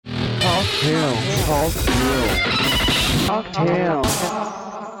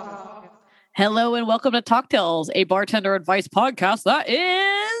Hello and welcome to Talk Tales, a bartender advice podcast that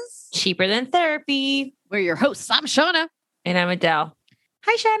is cheaper than therapy. We're your hosts. I'm Shauna. And I'm Adele.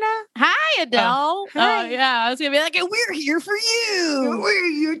 Hi, Shauna. Hi, Adele. Hi. Yeah, I was going to be like, we're here for you.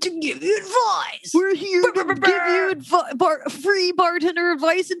 We're here to give you advice. We're here to give you free bartender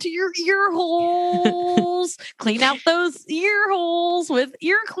advice into your ear holes. Clean out those ear holes with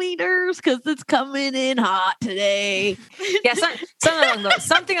ear cleaners because it's coming in hot today. Yeah,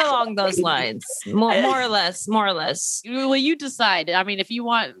 something along those lines. More or less. Well, you decide. I mean, if you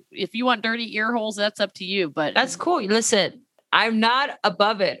want dirty ear holes, that's up to you. But that's cool. Listen, I'm not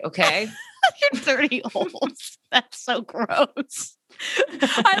above it, okay? Your dirty holes. That's so gross.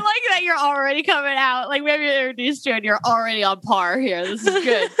 I like that you're already coming out. Like, we haven't introduced you and you're already on par here. This is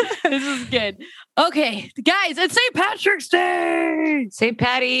good. This is good. Okay, guys, it's St. Patrick's Day. St.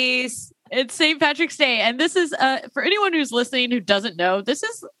 Patty's. It's St. Patrick's Day. And this is, for anyone who's listening who doesn't know, this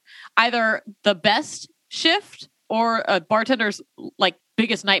is either the best shift or a bartender's like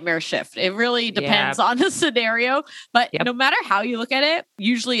biggest nightmare shift. It really depends on the scenario, but no matter how you look at it,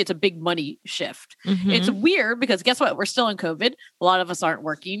 usually it's a big money shift. Mm-hmm. It's weird because guess what? We're still in COVID. A lot of us aren't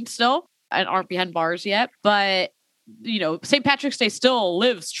working still and aren't behind bars yet, but St. Patrick's Day still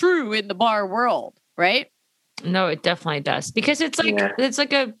lives true in the bar world, right? No, it definitely does because it's like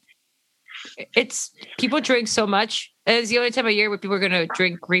people drink so much. It's the only time of year where people are going to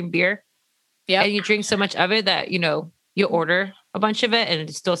drink green beer. Yeah. And you drink so much of it that, you order a bunch of it and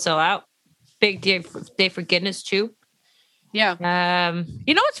it still sell out. Big day for Guinness too. Yeah.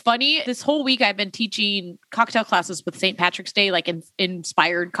 What's funny? This whole week I've been teaching cocktail classes with St. Patrick's Day, like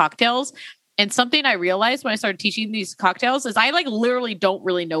inspired cocktails. And something I realized when I started teaching these cocktails is I literally don't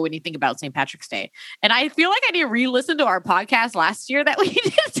really know anything about St. Patrick's Day. And I feel like I need to re-listen to our podcast last year that we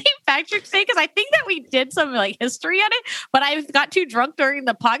did St. Patrick's Day because I think that we did some history on it, but I got too drunk during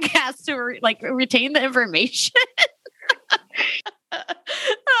the podcast to retain the information.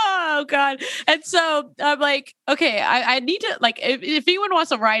 Oh God. And so I'm like, okay, I need to if anyone wants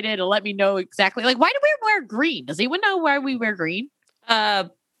to write in and let me know exactly why do we wear green? Does anyone know why we wear green?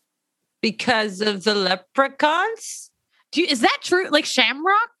 Because of the leprechauns? Is that true? Like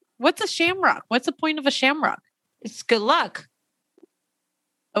shamrock? What's a shamrock? What's the point of a shamrock? It's good luck.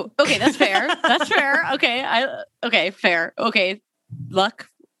 Oh, okay, that's fair. That's fair. Okay, fair. Okay, luck.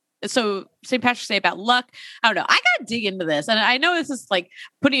 So St. Patrick's Day about luck. I don't know. I gotta dig into this, and I know this is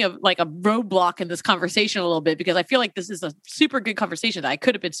putting a roadblock in this conversation a little bit because I feel like this is a super good conversation that I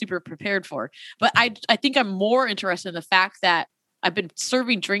could have been super prepared for. But I think I'm more interested in the fact that I've been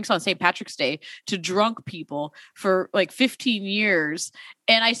serving drinks on St. Patrick's Day to drunk people for 15 years,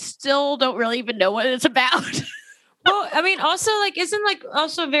 and I still don't really even know what it's about. Well, I mean, also isn't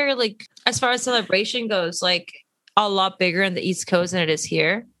also very as far as celebration goes, a lot bigger in the East Coast than it is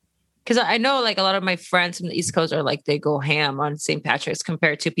here. Because I know a lot of my friends from the East Coast are they go ham on St. Patrick's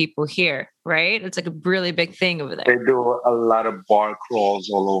compared to people here, right? It's a really big thing over there. They do a lot of bar crawls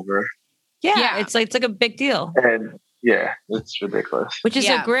all over. Yeah. It's a big deal. And yeah, it's ridiculous. Which is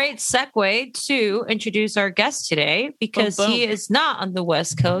a great segue to introduce our guest today because he is not on the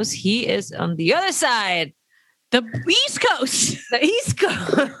West Coast. He is on the other side. The East Coast. The East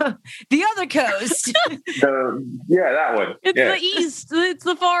Coast. The other coast. That one. It's the East. It's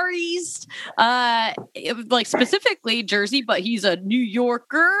the Far East. Specifically Jersey, but he's a New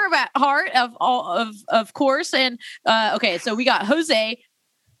Yorker at heart of course. And so we got Jose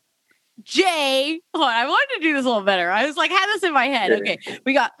J. Hold on, I wanted to do this a little better. I was had this in my head. Okay.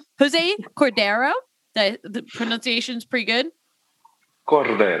 We got Jose Cordero. The pronunciation's pretty good.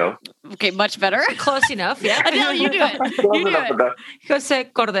 Cordero. Okay, much better. Close enough. Yeah. Adele, you do it. You do it. Jose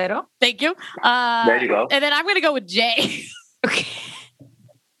Cordero. Thank you. There you go. And then I'm going to go with Jay. Okay.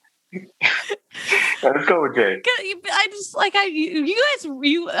 Let's go with Jay. I just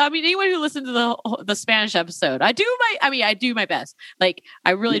anyone who listened to the Spanish episode, I do my best.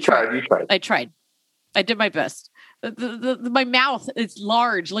 I really tried. You tried. I tried. I did my best. My mouth is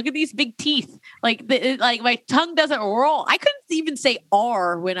large. Look at these big teeth. My tongue doesn't roll. I couldn't even say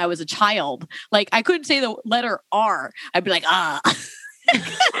R when I was a child. I couldn't say the letter R. I'd be like, ah.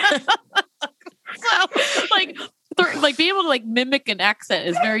 So being able to mimic an accent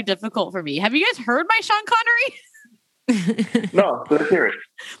is very difficult for me. Have you guys heard my Sean Connery? No, let's hear it.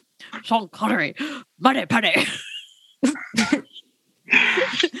 Sean Connery, money, penny.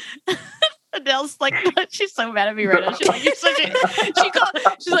 Adele's she's so mad at me right now. She's like, she's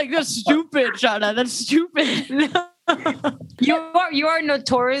like, that's stupid, Shauna. That's stupid. You are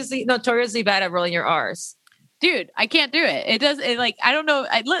notoriously bad at rolling your R's. dude, I can't do it. It does it like I don't know.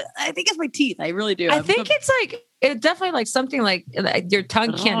 I think it's my teeth. I really do. I think it's like it definitely like something like your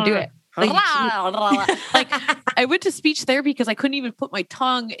tongue can't do it. Like, like I went to speech therapy because I couldn't even put my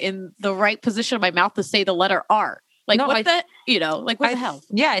tongue in the right position of my mouth to say the letter R. Like No, what the like what the hell?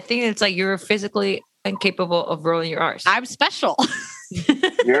 Yeah, I think it's like you're physically incapable of rolling your R's. I'm special.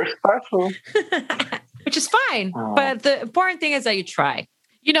 You're special. Which is fine. But the important thing is that you try.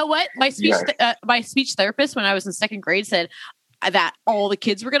 You know what? My speech therapist when I was in second grade said that all the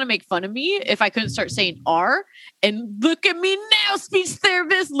kids were going to make fun of me if I couldn't start saying R. And look at me now, speech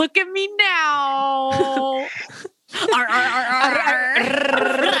therapist. Look at me now. R, R, R, R, R.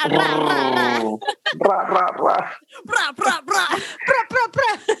 Ra, ra, ra. Bra, bra, bra. Bra, bra,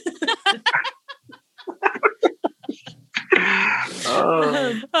 bra.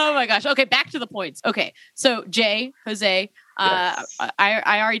 Oh my gosh. Okay, back to the points. Okay, so Jose, Yes.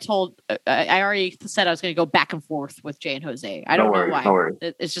 I already said I was going to go back and forth with Jay and Jose. I don't know why. No worries.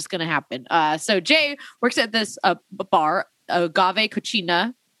 It's just going to happen. So Jay works at this bar, Agave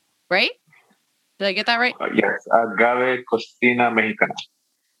Cochina, right? Did I get that right? Yes, Agave Cocina Mexicana.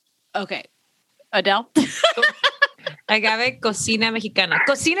 Okay, Adele. Agave Cocina Mexicana.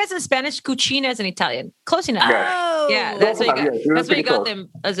 Cocina is in Spanish, cucina is in Italian. Close enough. Yes. Oh, Yeah, that's what you got. Yes, That's what you got close. them.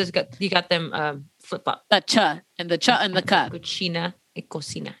 You got them flip flop. the cha and the ka. Cucina and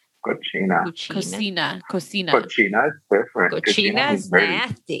cocina. Cochina. Cucina. Cocina. Cochina is different. Cochina is dirty.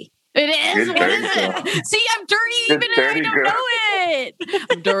 nasty. It is. You're What is dirty, it? See, I'm dirty You're even dirty, and I don't girl. know it.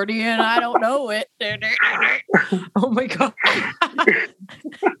 I'm dirty and I don't know it. Oh my god.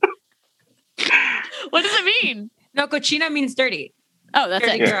 What does it mean? No, cochina means dirty. Oh, that's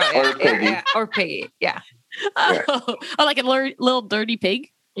Dirty it. girl. Yeah, or piggy. Or piggy. Yeah. Oh, like a little dirty pig.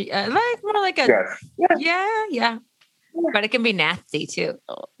 Like more like a Yes. yeah. But it can be nasty too.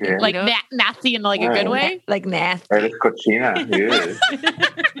 Yeah. Like You know? nasty in like a good way. Like nasty. That is cochina. Yeah.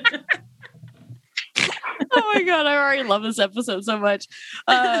 Oh my god, I already love this episode so much.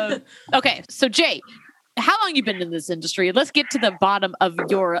 Okay, so Jay, how long you been in this industry? Let's get to the bottom of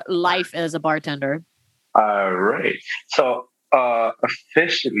your life as a bartender. All right. So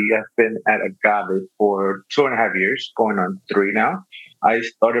officially, I've been at Agave for 2.5 years, going on 3 now. I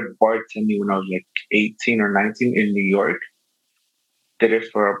started bartending when I was like 18 or 19 in New York. Did it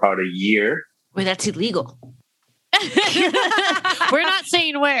for about a year. Wait, that's illegal. We're not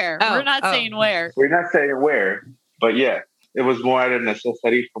saying where. We're not saying where. We're not saying where, but yeah, it was more out of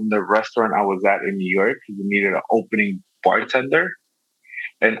necessity from the restaurant I was at in New York because we needed an opening bartender,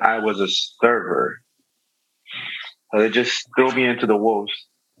 and I was a server. So they just threw me into the wolves.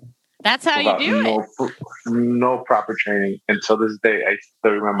 That's how you do it. No proper training. And to this day, I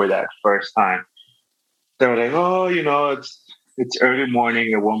still remember that first time. They were like, "Oh, it's early morning.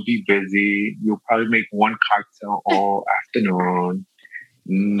 It won't be busy. You'll probably make one cocktail all afternoon."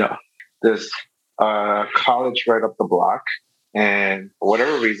 No, there's college right up the block, and for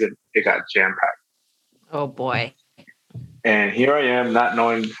whatever reason, it got jam packed. Oh boy. And here I am, not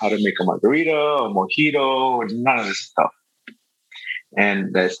knowing how to make a margarita, a mojito, none of this stuff.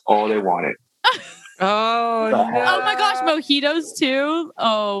 And that's all they wanted. Oh no. Oh my gosh, mojitos too.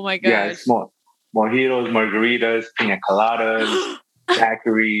 Oh my gosh. Yeah, it's mojitos, margaritas, pina coladas,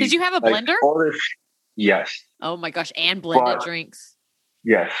 daiquiris. Did you have a blender? All this, yes. Oh my gosh, and blended But- drinks.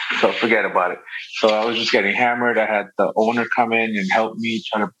 Yes, so forget about it. So I was just getting hammered. I had the owner come in and help me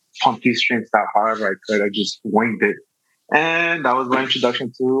try to pump these drinks out however I could. I just winged it. And that was my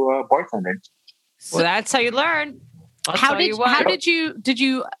introduction to bartending. Well, that's how you learn. What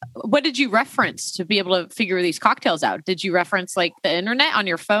did you reference to be able to figure these cocktails out? Did you reference like the internet on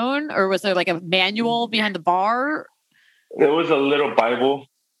your phone, or was there like a manual behind the bar? There was a little Bible,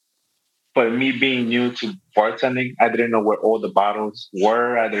 but me being new to bartending, I didn't know where all the bottles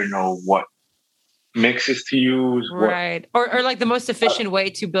were. I didn't know what mixes to use. Right. Or like the most efficient way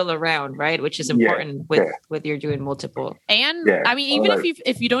to bill around, right? Which is important with you're doing multiple. And I mean, even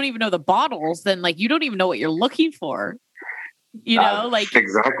if you don't even know the bottles, then like you don't even know what you're looking for. You know, like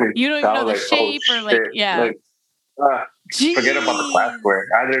exactly. You don't even know the shape or like yeah. Forget about the glassware.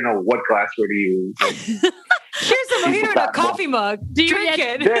 I didn't know what glassware to use. Here's a mojito in a coffee mug. Drink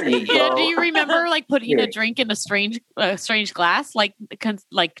it. There you go. Do you remember like putting a drink in a strange glass? Like,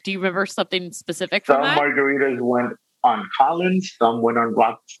 do you remember something specific from Some that? margaritas went on Collins. Some went on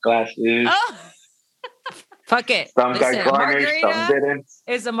rocks glasses. Oh. Fuck it. Some got garnished. Some didn't.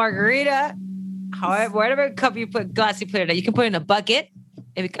 It's a margarita. However, whatever cup you put, glass you put it in, you can put it in a bucket.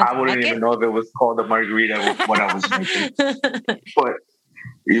 I wouldn't even know if it was called a margarita when I was drinking. But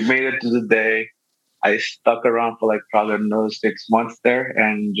you made it to the day. I stuck around for like probably another 6 months there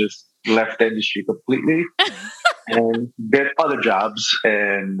and just left the industry completely and did other jobs.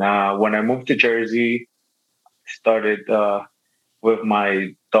 And when I moved to Jersey, started with my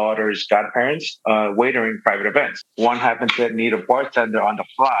daughter's godparents, waitering private events. One happened to need a bartender on the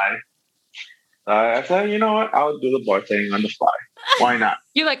fly. I said, you know what? I'll do the bartending on the fly. Why not?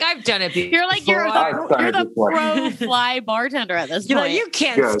 You're like, I've done it before. You're the pro fly bartender at this You're point. like, you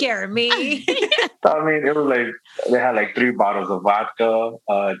can't scare me. I mean, it was like, they had like 3 bottles of vodka,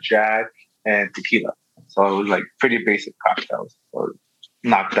 Jack, and tequila. So it was like pretty basic cocktails. So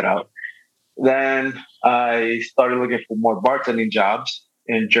knocked it out. Then I started looking for more bartending jobs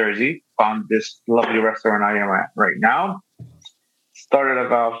in Jersey. Found this lovely restaurant I am at right now. Started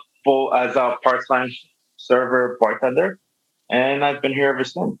about full as a part-time server bartender, and I've been here ever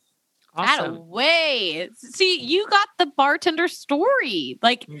since. Awesome. Way. See, you got the bartender story.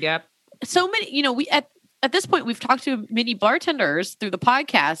 Like, yep. So many, we at this point we've talked to many bartenders through the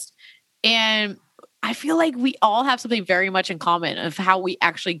podcast, and I feel like we all have something very much in common of how we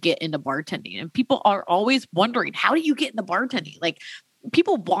actually get into bartending. And people are always wondering, how do you get into bartending? Like,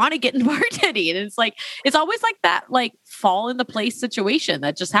 people want to get into bartending. And it's like, it's always like that, like fall in the place situation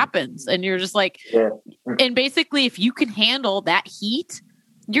that just happens. And you're just like, and basically if you can handle that heat,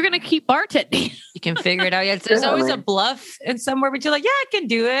 you're going to keep bartending. You can figure it out. Yeah, there's always a bluff in somewhere, but you're like, yeah, I can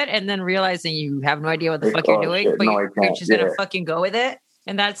do it. And then realizing you have no idea what the fuck you're doing, but you're just going to fucking go with it.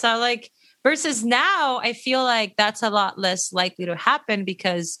 And that's how versus now, I feel like that's a lot less likely to happen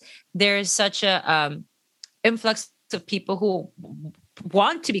because there's such a influx of people who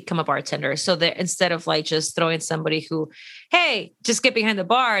want to become a bartender. So that instead of like just throwing somebody who, hey, just get behind the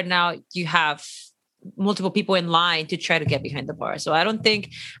bar, now you have multiple people in line to try to get behind the bar. So I think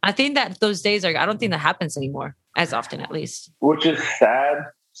that those days I don't think that happens anymore as often, at least. Which is sad.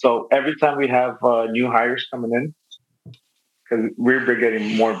 So every time we have new hires coming in, because we've been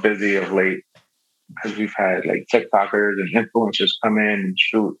getting more busy of late, because we've had like TikTokers and influencers come in and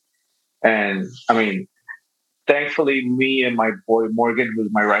shoot. And I mean, thankfully, me and my boy Morgan, who's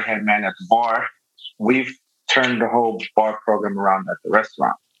my right-hand man at the bar, we've turned the whole bar program around at the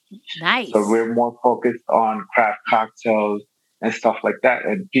restaurant. Nice. So we're more focused on craft cocktails and stuff like that.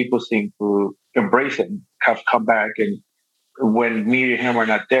 And people seem to embrace it and have come back. And when me and him are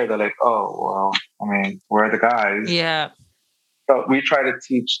not there, they're like, oh, well, I mean, where are the guys? Yeah. So we try to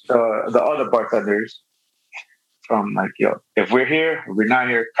teach the other bartenders from like, if we're here, if we're not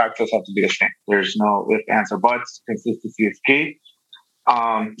here, cocktails have to be the same. There's no ifs, ands, or buts. Consistency is key.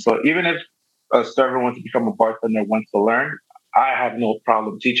 So even if a server wants to become a bartender, wants to learn, I have no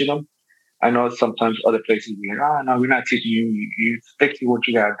problem teaching them. I know sometimes other places be like, no, we're not teaching you. You stick to what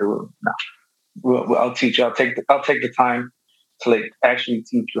you gotta do. No, I'll teach you. I'll take the time to like actually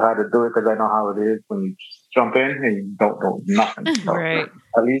teach you how to do it because I know how it is when you just jump in and you don't know nothing. So right.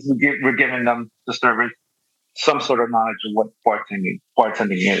 At least we're giving them, the servers, some sort of knowledge of what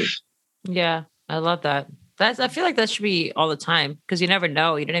bartending is. Yeah, I love that. I feel like that should be all the time because you never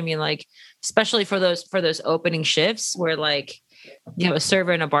know. You know what I mean? Like, especially for those opening shifts where like you have a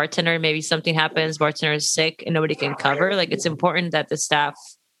server and a bartender, maybe something happens, bartender is sick and nobody can cover. Like, it's important that the staff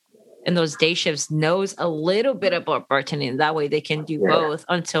in those day shifts knows a little bit about bartending. That way they can do both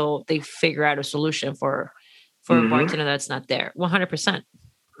until they figure out a solution for a bartender that's not there. 100%.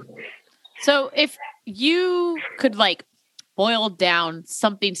 So if you could like boil down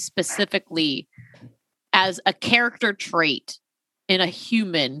something specifically as a character trait in a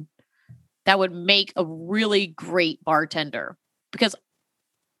human that would make a really great bartender, because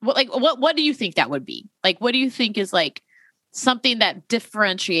what do you think that would be? Like, what do you think is like something that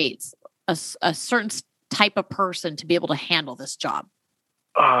differentiates a certain type of person to be able to handle this job?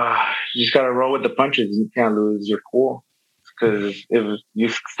 You just got to roll with the punches. You can't lose your cool. Because if you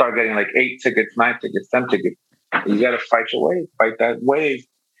start getting like 8 tickets, 9 tickets, 10 tickets, you got to fight your way, fight that wave.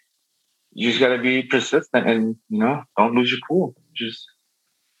 You just got to be persistent and, don't lose your cool. Just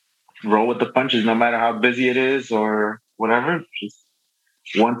roll with the punches, no matter how busy it is or whatever. Just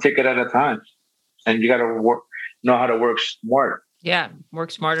one ticket at a time. And you got to know how to work smart. Yeah.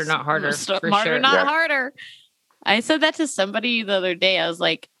 Work smarter, not harder. Smarter, not harder. I said that to somebody the other day. I was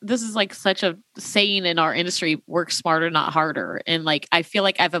like, this is like such a saying in our industry, work smarter, not harder. And like, I feel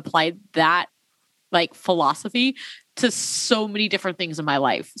like I've applied that like philosophy to so many different things in my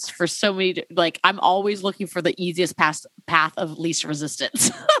life. For so many, like I'm always looking for the easiest path of least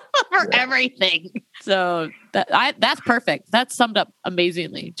resistance for everything. So that's perfect. That's summed up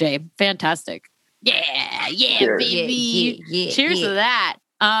amazingly, Jay. Fantastic. Yeah, baby. Yeah. Cheers to that.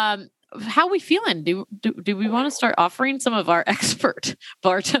 How are we feeling? Do we want to start offering some of our expert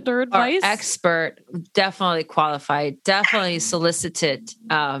bartender advice? Our expert, definitely qualified, definitely solicited.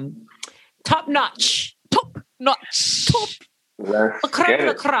 Top notch. Top notch. Top Let's Creme get de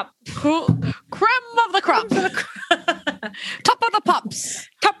la it. crop. creme of the crop. Top of the pops.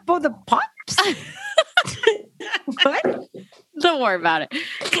 Top of the pops. What? Don't worry about it.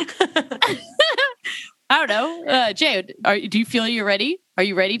 I don't know. Jay, do you feel you're ready? Are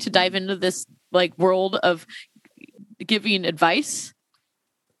you ready to dive into this like world of giving advice?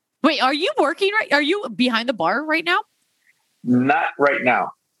 Wait, are you working right? Are you behind the bar right now? Not right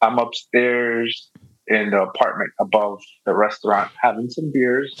now. I'm upstairs in the apartment above the restaurant having some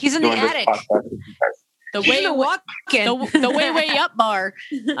beers. He's in the doing this attic. podcast with you guys. The He's way gonna walk in. the way up bar.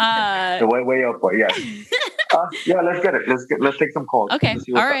 The way up, but yeah. Yeah, let's get it. Let's take some calls. Okay. Let's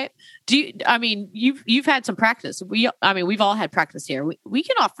see All what's up. right. You've we've had some practice. We've all had practice here. We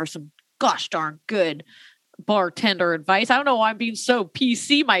can offer some gosh darn good bartender advice. I don't know why I'm being so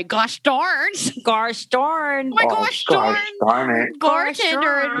PC. My gosh darn. Gosh darn. My Oh, gosh darn. darn it. Bartender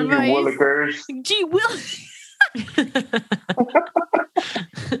darn. You advice. Willikers. Gee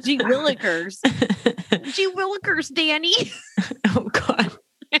Gee Willikers. Gee Willikers, Danny. Oh God.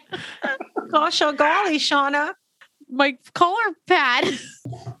 Gosh, oh golly, Shauna. My collar pad.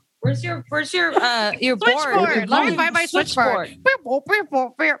 Where's your board? Switchboard. Let me find my switchboard. Here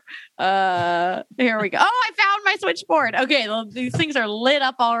we go. Oh, I found my switchboard. Okay, well, these things are lit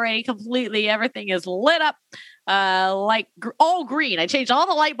up already completely. Everything is lit up like all green. I changed all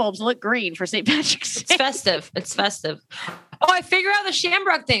the light bulbs to look green for St. Patrick's Day. It's festive. It's festive. Oh, I figured out the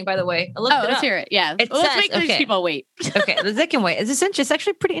Shamrock thing, by the way. I looked it Let's up. hear it. Yeah. It Let's says- make these okay. people wait. Okay, they can wait. It's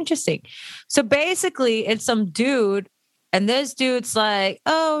actually pretty interesting. So basically, it's some dude, and this dude's like,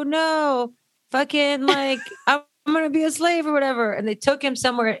 "Oh no, fucking like I'm gonna be a slave or whatever." And they took him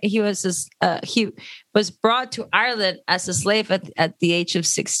somewhere. He was brought to Ireland as a slave at the age of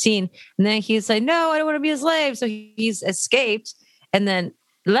 16, and then he's like, "No, I don't want to be a slave." So he's escaped, and then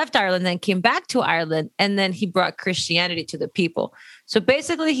left Ireland, then came back to Ireland, and then he brought Christianity to the people. So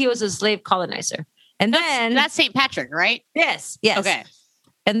basically, he was a slave colonizer. And then That's St. Patrick, right? yes. Okay.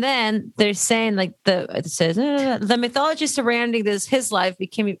 And then they're saying like it says the mythology surrounding his life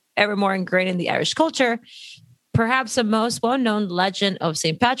became ever more ingrained in the Irish culture. Perhaps the most well-known legend of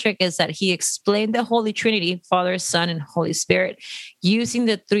St. Patrick is that he explained the Holy Trinity, Father, Son, and Holy Spirit, using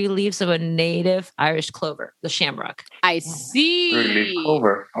the 3 leaves of a native Irish clover, the shamrock. I see. 3-leaf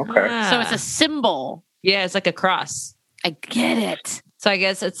clover. Okay. Ah. So it's a symbol. Yeah, it's like a cross. I get it. So I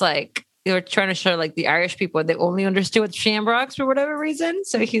guess it's like they were trying to show like the Irish people, they only understood what shamrocks for whatever reason.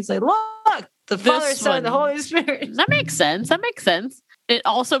 So he's like, look, the This Father, Son, and the one. Holy Spirit. That makes sense. It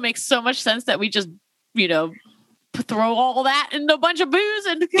also makes so much sense that we just, throw all that into a bunch of booze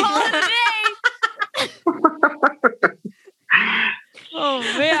and call it a day. Oh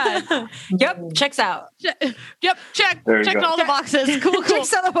man. Yep, checks out. Yep. Check. There you Checked go. all the boxes. Cool.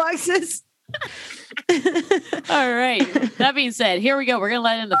 Checks out the boxes. All right. That being said, here we go. We're gonna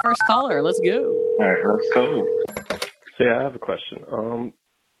let in the first caller. Let's go. All right, let's go. So yeah, I have a question.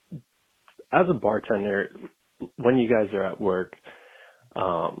 As a bartender, when you guys are at work,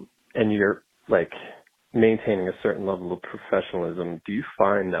 and you're like maintaining a certain level of professionalism, do you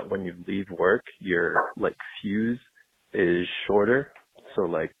find that when you leave work, your like fuse is shorter? So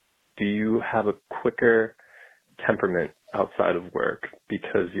like, do you have a quicker temperament outside of work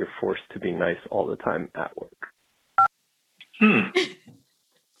because you're forced to be nice all the time at work?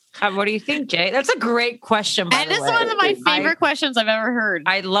 What do you think, Jay? That's a great question. By And the this is way. one of my favorite questions I've ever heard.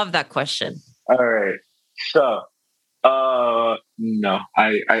 I love that question. All right. So, no,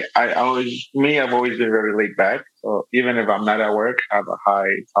 I've always been very laid back. So even if I'm not at work, I have a high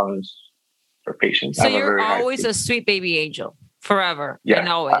tolerance for patience. So I have a you're very high always a patience. sweet baby angel forever Yeah, and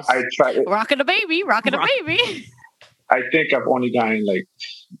always. I try. Rocking a baby. I think I've only gotten like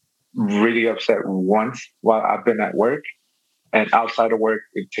really upset once while I've been at work, and outside of work,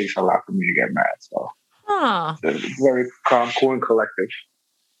 it takes a lot for me to get mad. So Huh. it's very calm, cool, and collective.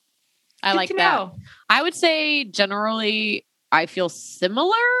 I Good like to that. know. I would say generally I feel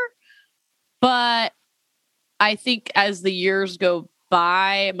similar, but I think as the years go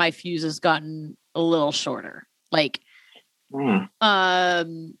by, my fuse has gotten a little shorter. Like,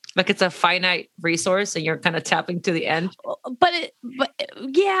 Like it's a finite resource and you're kind of tapping to the end. but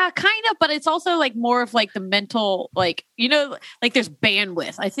yeah, kind of, but it's also like more of like the mental, like, like there's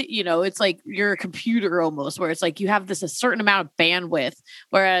bandwidth. I think, it's like you're a computer almost, where it's like you have a certain amount of bandwidth,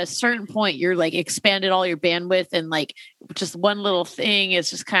 where at a certain point you're like expanded all your bandwidth, and like just one little thing is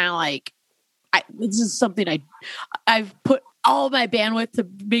just kind of like, this is something I've put all my bandwidth to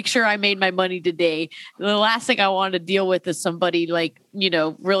make sure I made my money today. The last thing I want to deal with is somebody like,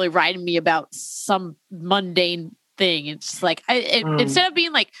 really writing me about some mundane thing. It's just like Mm. instead of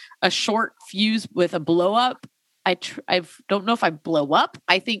being like a short fuse with a blow up, I don't know if I blow up.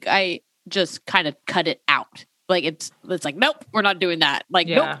 I think I just kind of cut it out. Like it's like, nope, we're not doing that. Like,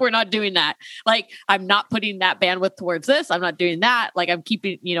 Yeah. nope, we're not doing that. Like, I'm not putting that bandwidth towards this. I'm not doing that. Like, I'm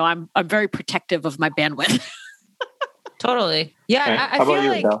keeping, I'm very protective of my bandwidth. Totally. Yeah. Okay. I How about feel you,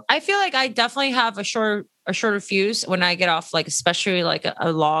 like Adele? I feel like I definitely have a shorter fuse when I get off, like especially like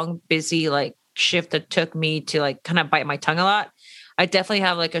a long, busy like shift that took me to like kind of bite my tongue a lot. I definitely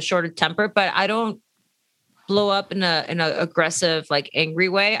have like a shorter temper, but I don't blow up in a aggressive, like angry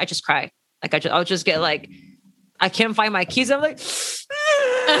way. I just cry. Like I'll just get like, I can't find my keys. I'm like,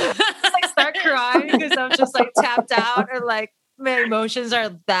 like start crying because I'm just like tapped out, and like my emotions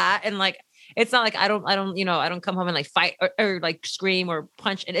are that, and like it's not like I don't I don't come home and like fight or like scream or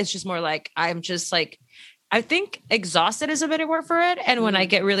punch. And it's just more like I'm just like, I think exhausted is a better word for it. And when I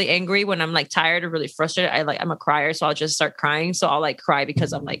get really angry, when I'm like tired or really frustrated, I'm a crier, so I'll just start crying. So I'll like cry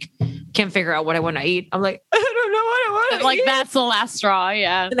because I'm like can't figure out what I want to eat. I'm like, I don't know what I want to Like eat. that's the last straw.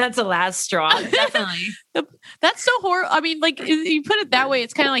 Yeah. And that's the last straw. Definitely. That's so horrible. I mean, like you put it that way,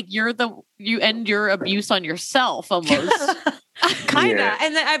 it's kind of like you end your abuse on yourself almost. Kind of. Yeah.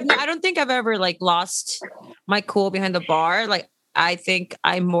 And then I don't think I've ever like lost my cool behind the bar. Like I think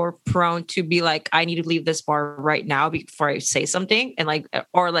I'm more prone to be like, I need to leave this bar right now before I say something, and like,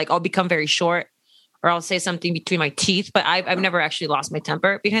 or like I'll become very short, or I'll say something between my teeth. But I've never actually lost my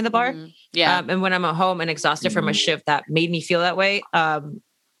temper behind the bar. Mhm. Yeah. And when I'm at home and exhausted from a shift that made me feel that way,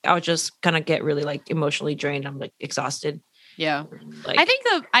 I'll just kind of get really like emotionally drained. I'm like exhausted. Yeah. Like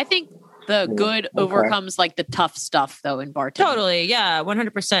I think the good Okay. overcomes like the tough stuff though in bartending. totally, yeah,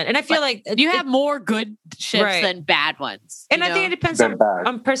 100%. And I feel like You have more good shifts Right. than bad ones. and you I think it know? depends They're bad.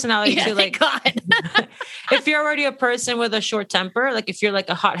 on personality Yeah, too. Like thank God. if you're already a person with a short temper, like if you're like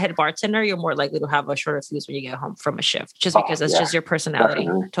a hothead bartender, you're more likely to have a shorter fuse when you get home from a shift, just because that's yeah. just your personality.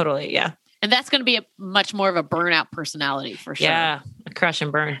 Definitely. Totally, yeah, And that's going to be a much more of a burnout personality for sure. yeah, a crash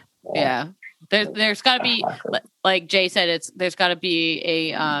and burn. Yeah. There's got to be, like Jay said, there's got to be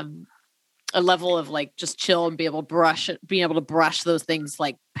a level of like just chill and being able to brush those things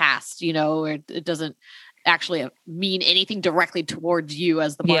like past, or it doesn't actually mean anything directly towards you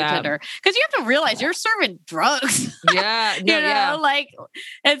as the Yeah. bartender. Because you have to realize you're serving drugs. Yeah, no, yeah, Like,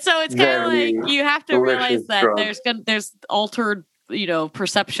 and so it's kind of Very like you have to realize delicious that drugs. there's altered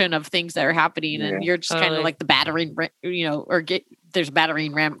perception of things that are happening, and Yeah. you're just kind Totally. of like the battering there's a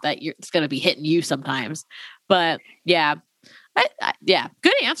battering ram that it's going to be hitting you sometimes. But yeah, yeah,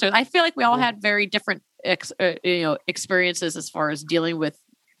 good answer. I feel like we all had very different experiences as far as dealing with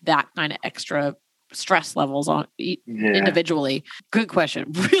that kind of extra stress levels on Yeah. individually. Good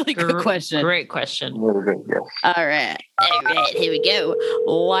question. Really good question. Great question. Really good, yes. All right, here we go.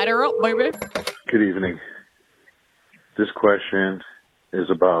 Light her up, baby. Good evening. This question is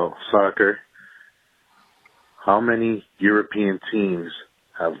about soccer. How many European teams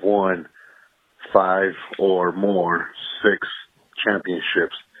have won 5 or more 6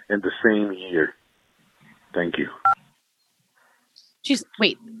 championships in the same year? Thank you. Jeez,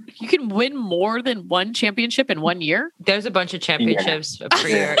 wait, you can win more than one championship in 1 year? There's a bunch of championships per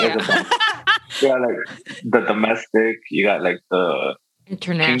year. there's a Yeah. bunch. You got like the domestic, you got like the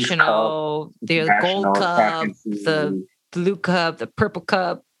International, the National Gold Cup, Champions League. the Blue Cup, the Purple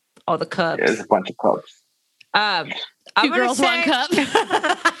Cup, all the cups. There's a bunch of clubs. I'm Two gonna girls, say- one cup.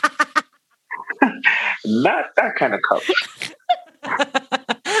 Not that kind of cup.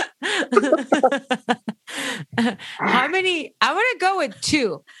 How many? I'm gonna go with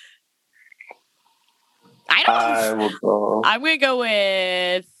 2. I don't. I will go. I'm gonna go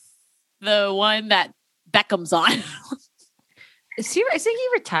with the one that Beckham's on. Is he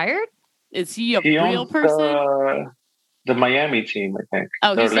retired? Is he a He real owns person? the Miami team, I think.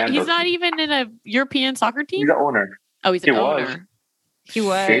 Oh, The he's Orlando not team. even in a European soccer team. He's the owner. Oh, he's he an was. owner. He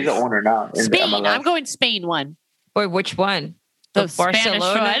was. He's the owner now in the Spain. MLS. I'm going Spain one. Or which one? The The Spanish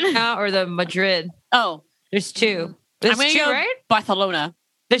Barcelona one. now or the Madrid? Oh, There's 2. I'm There's gonna 2, go right? Barcelona.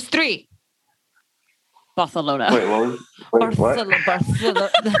 There's 3. Barcelona. Wait, what? Barcelona.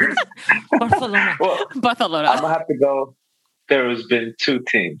 Barcelona. Well, Barcelona. I'm gonna have to go. There has been 2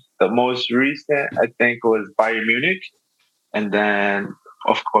 teams. The most recent, I think, was Bayern Munich, and then,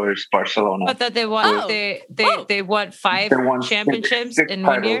 of course, Barcelona. But that they won. Oh. They won 5 They won championships six in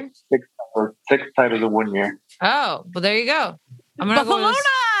 1 titles, year. 6 titles in 1 year. Oh, well, there you go. I'm gonna Barcelona.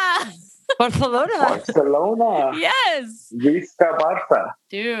 go with Barcelona. Barcelona. Yes, Vista Barca.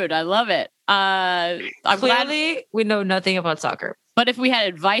 dude, I love it. I'm glad. Clearly, we know nothing about soccer. But if we had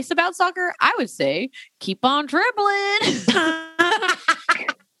advice about soccer, I would say keep on dribbling.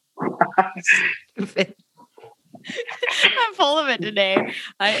 I'm full of it today.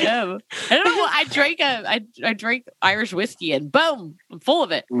 I am. I don't know what I drank Irish whiskey and boom, I'm full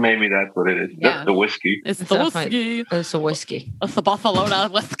of it. Maybe that's what it is. Yeah. That's the whiskey. It's It's the definitely- whiskey. It's a whiskey. It's the Barcelona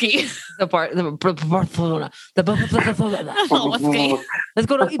whiskey. The Barcelona. The Whiskey. Let's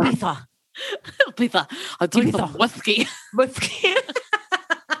go to Ibiza. Pizza. I'll drink some whiskey. Whiskey.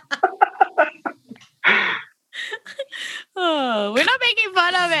 Oh, we're not making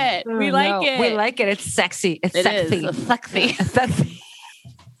fun of it. We like it. We like it. It's sexy. It's It sexy. is. It's sexy. It's sexy.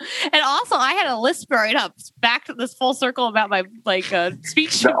 And also, I had a list growing up. Back to this full circle about my speech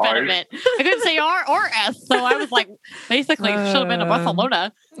The R's. impediment. I couldn't say R or S, so I was like, basically, should have been a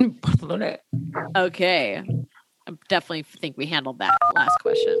Barcelona. Barcelona. Okay, I definitely think we handled that last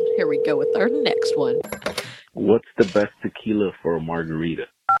question. Here we go with our next one. What's the best tequila for a margarita?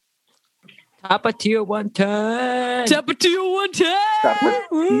 Tapatio 110. Tapatio 110.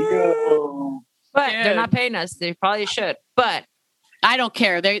 Tapatio. But Dude. they're not paying us. They probably should. But I don't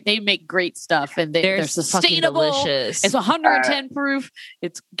care. They make great stuff, and they're they're sustainable. fucking delicious. It's 110 proof.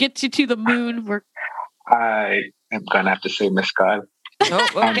 It gets you to the moon. We're I am gonna have to say mezcal. Oh,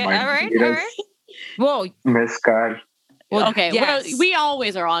 okay. All right. All right. Whoa. Mezcal. Well, okay. yes. Well, we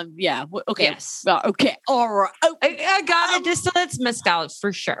always are on. Yeah. Okay. Yes. Okay. All right. Oh, I got it. Distillates mezcal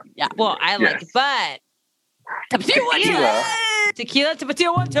for sure. Yeah. Well, I like Yes. it, but Tequila. tequila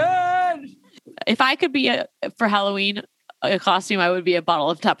Tapatio 110. If I could be for Halloween a costume, I would be a bottle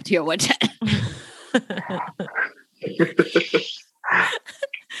of Tapatio 110.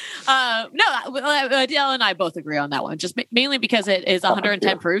 No, Adele and I both agree on that one. Just mainly because it is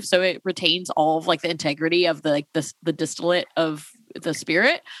 110 proof, so it retains all of like the integrity of the distillate of the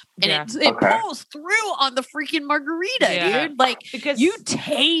spirit, and Yeah. it Okay. pulls through on the freaking margarita, Yeah. dude. Like Because you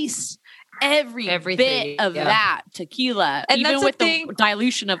taste everything Everything, of yeah. that tequila, And even that's the with thing- the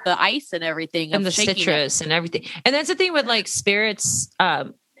dilution of the ice and everything, and of the shaking it. citrus and everything. And that's the thing with like spirits,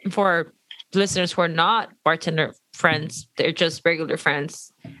 for listeners who are not bartender friends, they're just regular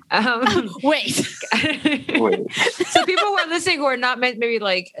friends. Wait, Wait. So people who are listening who are not meant maybe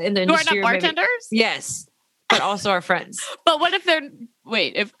like in the who are industry, not or maybe- bartenders? yes, but also our friends. But what if they're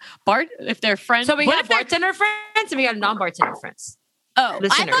if they're friends? So we what got if they're- bartender friends and we got non-bartender friends. Oh, I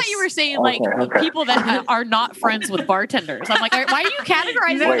listeners. thought you were saying like Okay. people that are not friends with bartenders. I'm like, why are you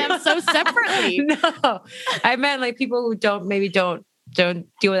categorizing Wait. them so separately? No, I meant like people who don't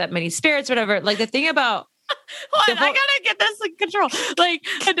deal with that many spirits, whatever. Like the thing about Hold on, The I whole- gotta get this in control. Like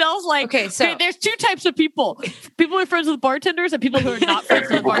Adele's like, Okay, so- there's two types of people: people who are friends with bartenders and people who are not friends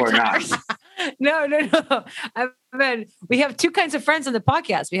with people who are not. bartenders. no. I mean, we have two kinds of friends on the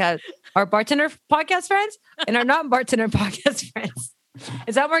podcast. We have our bartender podcast friends and our non-bartender podcast friends.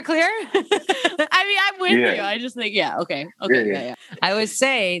 Is that more clear? I mean, I'm with Yeah. you. I just think, okay, Yeah. yeah. I was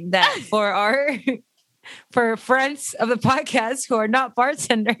saying that for friends of the podcast who are not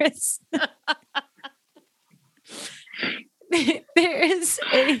bartenders, there is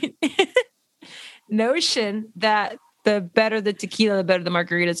a notion that the better the tequila, the better the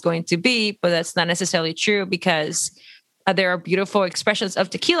margarita is going to be, but that's not necessarily true because there are beautiful expressions of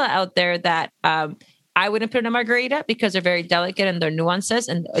tequila out there that I wouldn't put in a margarita because they're very delicate and they're nuances,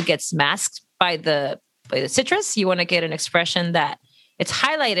 and it gets masked by the citrus. You want to get an expression that it's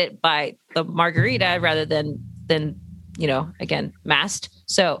highlighted by the margarita rather than again masked.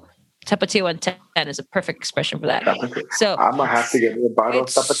 So Tapatio 110 is a perfect expression for that. So I'm gonna have to get me a bottle of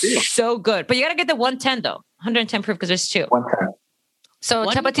it's Tapatio. so good, but you got to get the 110 though, 110 proof because there's two. 110. So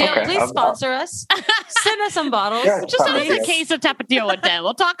 110. Tapatio, Okay, please I'll- sponsor us. Send us some bottles. Yeah, Just send us a Tapatio. case of Tapatio 110.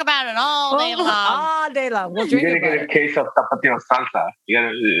 We'll talk about it all day long. All day long. We'll You drink gotta about get a it. case of Tapatio salsa. You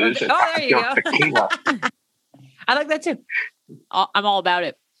gotta it's a Oh, there you Tapatio go. tequila. I like that too. I'm all about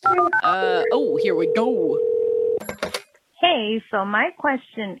it. Here we go. Hey, so my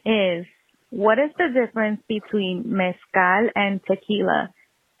question is, what is the difference between mezcal and tequila?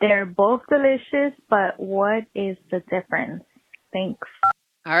 They're both delicious, but what is the difference? Thanks.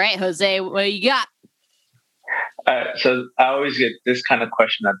 All right, Jose, what you got? So I always get this kind of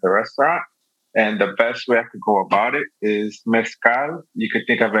question at the restaurant, and the best way I could go about it is mezcal. You could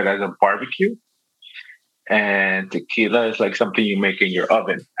think of it as a barbecue, and tequila is like something you make in your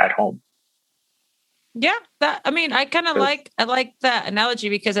oven at home. Yeah, I kind of Good. I like that analogy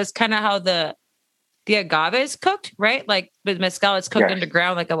because that's kind of how the agave is cooked, right? Like with mezcal, it's cooked Yes.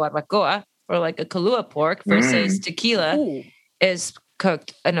 underground like a barbacoa or like a Kahlua pork versus tequila Ooh. is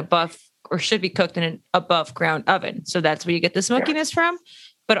cooked in above or should be cooked in an above ground oven. So that's where you get the smokiness from.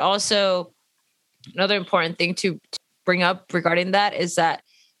 But also another important thing to bring up regarding that is that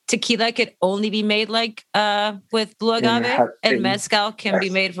tequila could only be made like with blue agave, and mezcal can be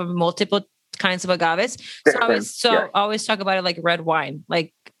made from multiple kinds of agaves. So Different, I always talk about it like red wine.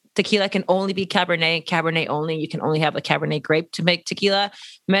 Like tequila can only be Cabernet only. You can only have a Cabernet grape to make tequila.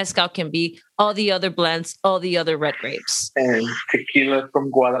 Mezcal can be all the other blends, all the other red grapes. And tequila from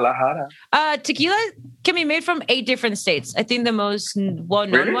Guadalajara. Tequila can be made from 8 different states. I think the most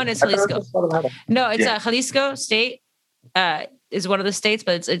well-known Really? one is I thought it Jalisco. was Guadalajara. No, it's Yeah. Jalisco state. Is one of the states,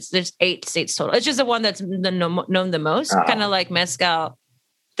 but it's there's 8 states total. It's just the one that's known the most. Oh. Kind of like mezcal.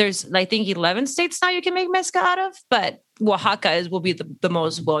 There's I think 11 states now you can make mezcal out of, but Oaxaca will be the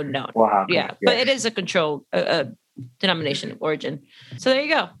most well known. Wow. Yeah, but it is a controlled denomination of origin. So there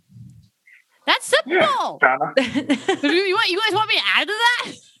you go. That's simple. Yeah. Shana, You guys want me to add to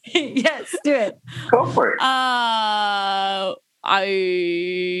that? Yes, do it. go for it.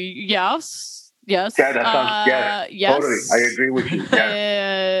 Yes. Yeah, that sounds yes. Totally. I agree with you.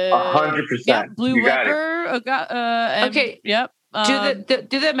 Yeah. 100%. Yeah, Blue You got it. River. Okay. Yep.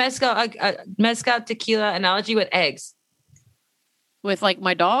 Do the mezcal tequila analogy with eggs. With like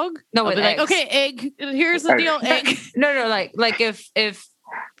my dog. No, I'll with be like, eggs. okay, egg. Here's the Egg. deal, egg. No, like if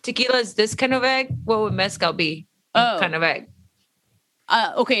tequila is this kind of egg, what would mezcal be? Oh. Kind of egg.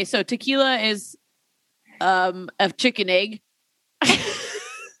 Okay, so tequila is a chicken egg.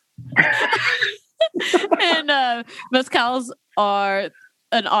 And mezcals are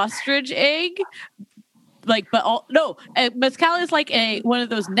an ostrich egg. Mezcal is like one of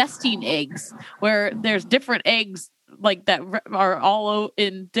those nesting eggs where there's different eggs like that are all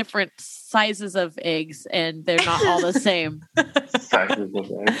in different sizes of eggs, and they're not all the same. Sizes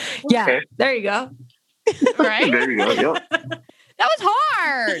of eggs. Yeah, Okay. there you go. Right? There you go. Yep. That was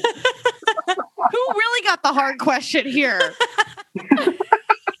hard. Who really got the hard question here?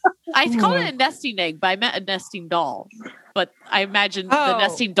 I called it a nesting egg, but I meant a nesting doll. But I imagined the Oh.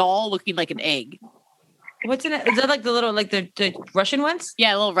 nesting doll looking like an egg. What's in it? Is that like the little, like the Russian ones?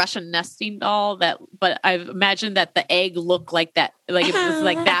 Yeah, a little Russian nesting doll. But I imagined that the egg looked like that, like it was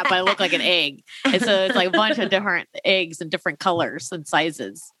like that, but it looked like an egg. And so it's like a bunch of different eggs in different colors and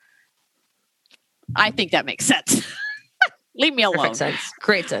sizes. I think that makes sense. Leave me alone. Perfect sense.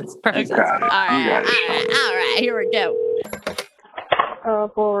 Great sense. Perfect You sense. got All it. right, You got it. all right. Here we go.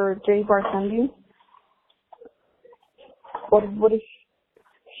 For Jay bartending, what if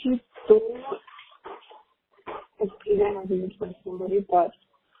she stole his pizza and he was with somebody, but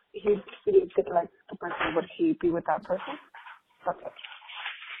he didn't get like the person, would he be with that person? That's it.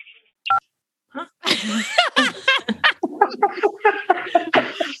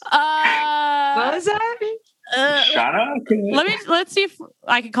 What was that? Shana? Let's see if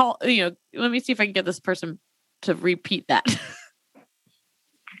I can call, let me see if I can get this person to repeat that.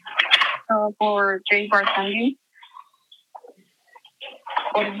 For Jay bartending,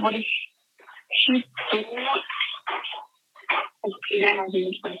 what if she stole his pizza and he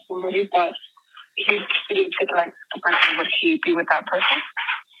was with somebody, but he didn't get like the person, would he be with that person?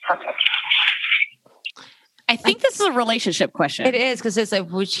 That's it. I think this is a relationship question. It is because it's like,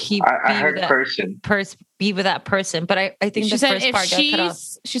 would he I be heard with that person. be with that person? But I think She the said first if part got cut off.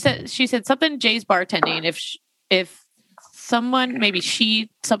 she said something Jay's bartending. If someone, maybe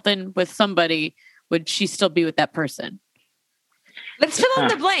something with somebody, would she still be with that person? Let's fill in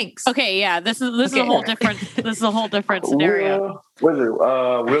the blanks. Okay, yeah, this is a whole different scenario. What is it?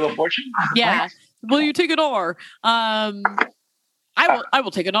 Wheel of Fortune? Yeah. Will you take an R? I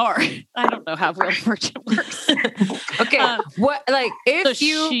will take an R. I don't know how Wheel of Fortune works. Okay. What, like, if So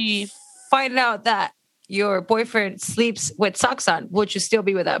you find out that your boyfriend sleeps with socks on, would you still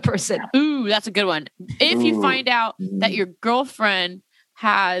be with that person? Ooh, that's a good one. If you Ooh. find out that your girlfriend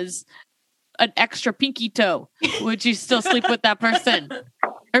has an extra pinky toe, would you still sleep with that person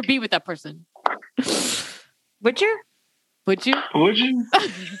or be with that person? Would you? Would you? Would you?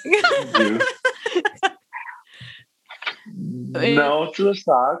 No to the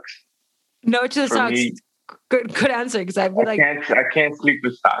socks. No to the For socks. me, Good answer. Because I'd be I like, can't sleep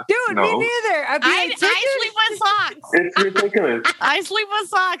with socks. dude, no. me neither. I'd be I like, sleep with socks. It's ridiculous. I sleep with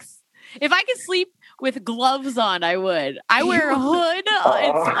socks. If I could sleep with gloves on, I would. I wear a hood.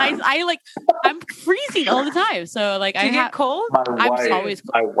 I'm freezing all the time. So like, do you get cold? always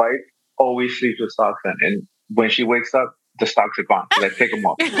cold. My wife always sleeps with socks on, and when she wakes up, the socks are gone. So I take them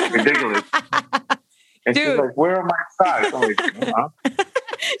off. Ridiculous. And she's Dude. like, "Where are my socks?" I'm like, "Huh?"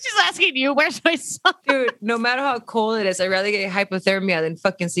 She's asking you, "Where's my sock?" Dude, no matter how cold it is, I'd rather get hypothermia than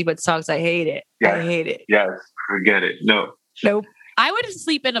fucking sleep with socks. I hate it. Yeah. I hate it. Yes, forget it. No. Nope. I would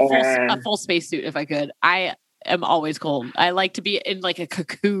sleep in a full spacesuit if I could. I am always cold. I like to be in like a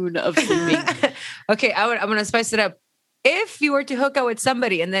cocoon of sleeping. Okay, I'm gonna spice it up. If you were to hook up with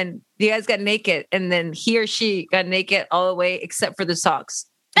somebody and then you guys got naked and then he or she got naked all the way except for the socks,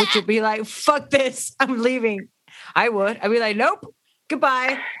 Would you be like, fuck this, I'm leaving? I would. I'd be like, nope,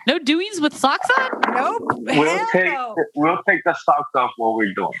 goodbye. No Deweys with socks on? Nope. We'll Hell take no. the socks off while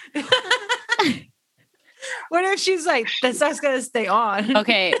we're doing. What if she's like, the sock's gonna stay on?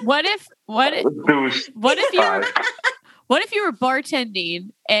 Okay. What if you were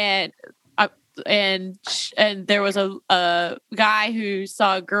bartending and there was a guy who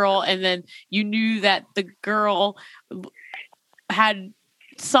saw a girl, and then you knew that the girl had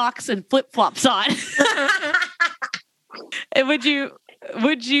socks and flip-flops on. And would you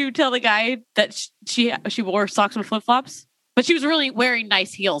tell the guy that she wore socks and flip-flops, but she was really wearing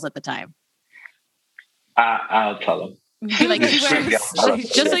nice heels at the time? I'll tell him. Be like, she wears,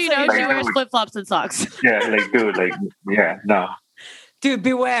 just so you know, she wears flip-flops and socks. Yeah, like, dude, like, yeah, no. Dude,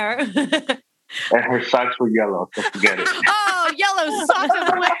 beware. And her socks were yellow, so forget it. Oh, yellow socks and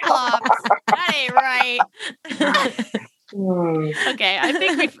flip-flops. That ain't right. Okay, I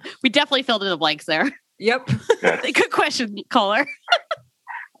think we definitely filled in the blanks there. Yep. Yes. Good question, caller.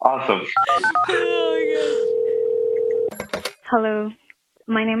 Awesome. Hello,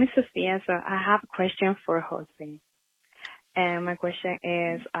 my name is Sophia. So I have a question for Jose, and my question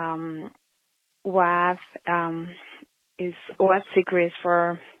is, what secrets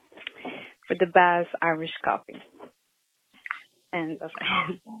for the best Irish coffee? And that's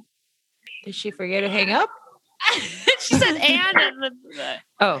Did she forget to hang up? She said and then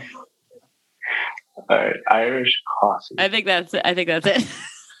Oh. All right, Irish coffee. I think that's it.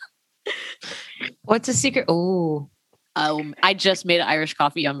 What's the secret? Oh. I just made Irish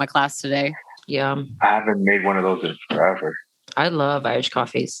coffee on my class today. Yum. I haven't made one of those in forever. I love Irish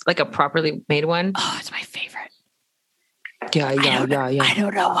coffees. Like a properly made one. Oh, it's my favorite. Yeah. I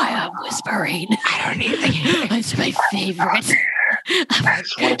don't know why I'm whispering. I don't even. It's my favorite.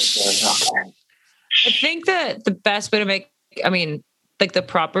 That's what I think that the best way to make, like the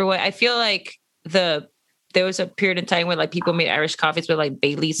proper way, I feel like there was a period in time where like people made Irish coffees with like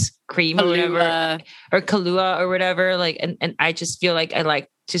Bailey's cream or whatever, or Kahlua or whatever. Like, and I just feel like I like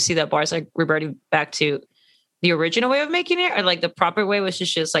to see that bars like reverting back to the original way of making it, or like the proper way, which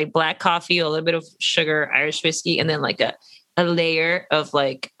is just like black coffee, a little bit of sugar, Irish whiskey, and then like a layer of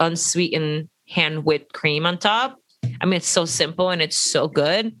like unsweetened hand whipped cream on top. I mean, it's so simple and it's so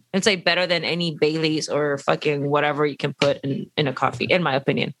good. It's like better than any Bailey's or fucking whatever you can put in a coffee, in my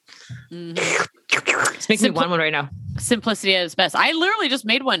opinion. Mm-hmm. It's making me want one right now. Simplicity at its best. I literally just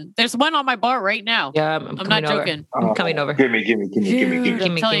made one. There's one on my bar right now. Yeah, I'm not joking. I'm coming over. Give me.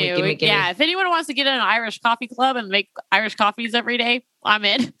 Yeah, if anyone wants to get in an Irish coffee club and make Irish coffees every day, I'm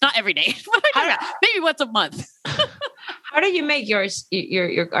in. Not every day. What am I talking about? Maybe once a month. How do you make your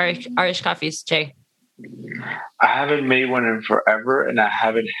Irish coffees, Jay? I haven't made one in forever, and I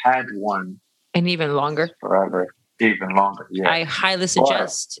haven't had one in even longer. Forever, even longer. Yeah, I highly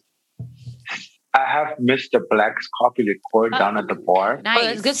suggest. I have Mr. Black's coffee liqueur down at the bar. Nice. Oh,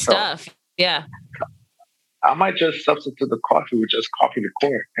 that's good stuff. Yeah. I might just substitute the coffee with just coffee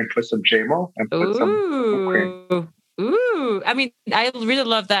liqueur and put some JMO and put some cream. Ooh. I mean, I really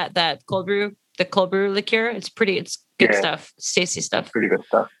love that cold brew, the cold brew liqueur. It's good stuff. It's tasty stuff. Pretty good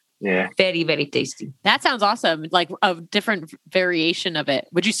stuff. Yeah. Very, very tasty. That sounds awesome. Like a different variation of it.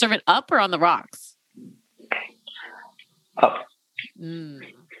 Would you serve it up or on the rocks? Up.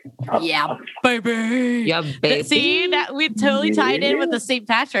 Yeah, baby. Yeah, baby. See, that we totally tied in with the St.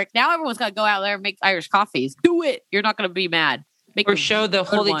 Patrick. Now everyone's got to go out there and make Irish coffees. Do it. You're not going to be mad. Or show the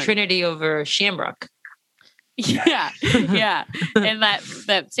Holy Trinity over Shamrock. Yeah. And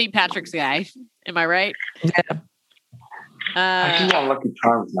that St. Patrick's guy. Am I right? Yeah. I think on Lucky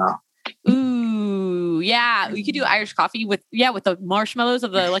Charms now. Ooh, yeah. We could do Irish coffee with the marshmallows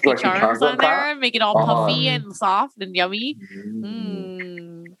of the Lucky Charms on there and make it all puffy and soft and yummy.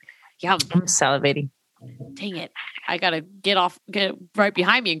 Yum. I'm salivating. Dang it. I gotta get right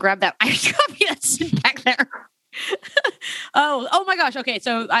behind me and grab that Irish coffee that's sitting back there. Oh my gosh. Okay.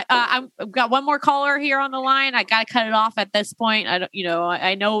 So I've got one more caller here on the line. I gotta cut it off at this point.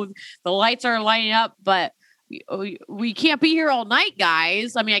 I know the lights are lighting up, but we can't be here all night,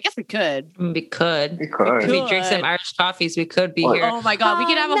 guys. I mean, I guess we could. We could. If we drink some Irish coffees, we could be here. Oh my God. We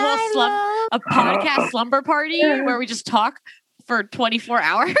could have a podcast slumber party where we just talk for 24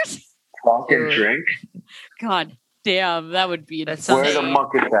 hours. Talk and drink. God damn, that would be insane. Where are the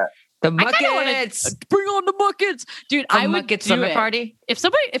muckets at? The muckets. Bring on the muckets. Dude, I would do slumber it. Party.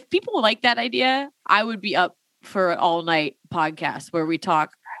 If people like that idea, I would be up for an all night podcast where we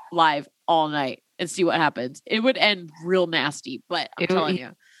talk live all night and see what happens. It would end real nasty, but I'm telling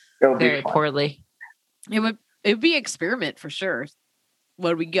you. Very poorly. It would be an experiment for sure.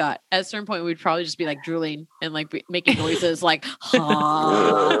 What do we got? At a certain point, we'd probably just be like drooling and like making noises like ha.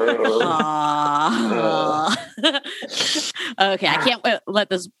 Okay, I can't let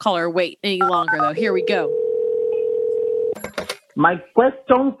this caller wait any longer though. Here we go. My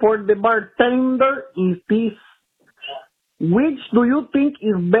question for the bartender is this. Which do you think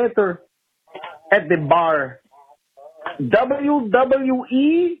is better at the bar?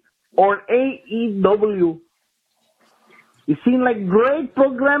 WWE or AEW? It seems like great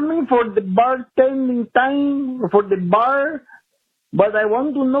programming for the bartending time, for the bar, but I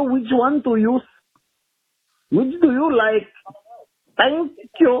want to know which one to use. Which do you like? Thank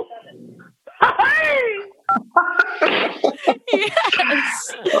you.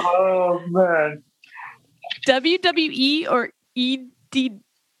 Yes. Oh man. WWE or AEW?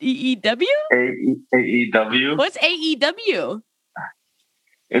 AEW. What's AEW?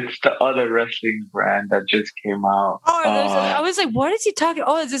 It's the other wrestling brand that just came out. Oh, I was like, what is he talking?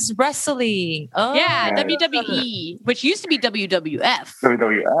 Oh, is this wrestling? Oh, Yeah, WWE, which used to be WWF,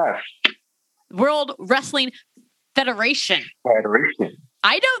 WWF World Wrestling Federation. Federation.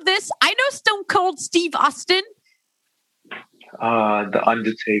 I know this. I know Stone Cold Steve Austin The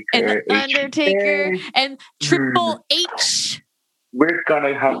Undertaker. and The Undertaker HBK. and Triple H. We're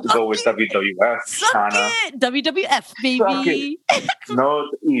gonna have to go with WWF. Suck China. it, WWF, baby. No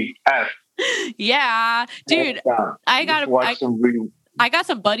E F. Yeah, dude. I got watch some real. I got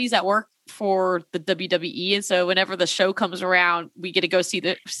some buddies that work for the WWE, and so whenever the show comes around, we get to go see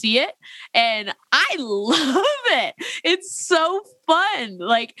it, and I love it. It's so fun.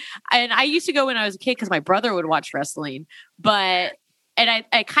 Like, and I used to go when I was a kid because my brother would watch wrestling, and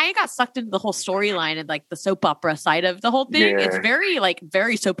I kind of got sucked into the whole storyline and like the soap opera side of the whole thing. Yeah. It's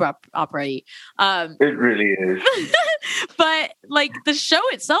very soap opera-y. It really is. But like the show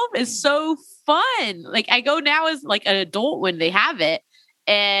itself is so fun. Like I go now as like an adult when they have it.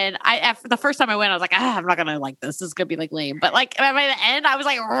 And after the first time I went, I was like, I'm not gonna like this. This is gonna be like lame. But like by the end, I was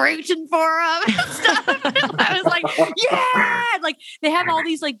like rooting for them and stuff. I was like, yeah! Like they have all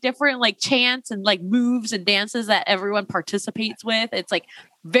these like different like chants and like moves and dances that everyone participates with. It's like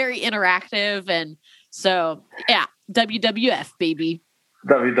very interactive, and so yeah, WWF baby.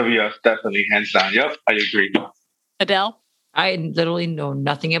 WWF definitely hands down. Yep, I agree. Adele, I literally know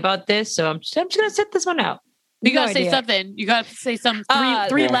nothing about this, so I'm just gonna sit this one out. you No gotta say idea. something. You gotta say some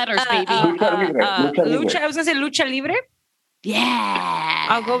three yeah. letters, baby. Lucha Libre. I was gonna say lucha libre. Yeah,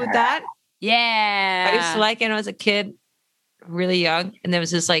 I'll go with that. Yeah, I used to like it when I was a kid, really young, and there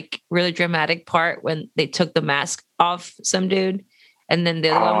was this like really dramatic part when they took the mask off some dude, and then the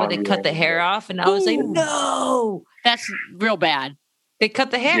other one where they cut the hair off, and I was like, Ooh. no, that's real bad. they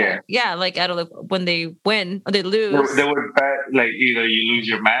cut the hair. Yeah, like out of like when they win or they lose. They would bet like either you lose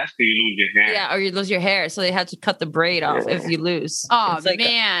your mask or you lose your hair. Yeah, or you lose your hair, so they had to cut the braid off if you lose. Oh It's like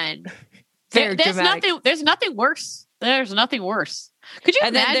man, very there's dramatic. nothing. There's nothing worse. There's nothing worse. Could you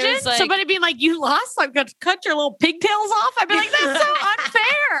And then imagine there's, like- somebody being like, "You lost. I'm going to cut your little pigtails off." I'd be like, "That's so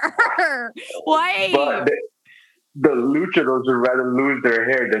unfair. Why?" But the luchadors would rather lose their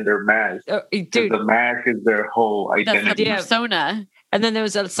hair than their mask. Dude, The mask is their whole That's identity. the persona. And then there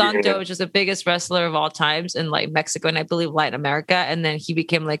was El Santo, Yeah. which was the biggest wrestler of all times in like Mexico and I believe Latin America. And then he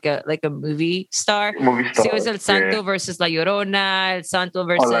became like a movie star. Movie So it was stars, El Santo yeah. versus La Llorona, El Santo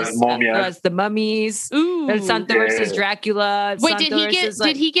Las versus momias. the mummies, Ooh. El Santo Yeah. versus Dracula. El Wait, Santo did he get? versus, like-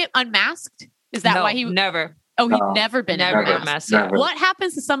 Did he get unmasked? Is that No, why he? never? Oh, he'd No, never been never unmasked. got masked. Never. What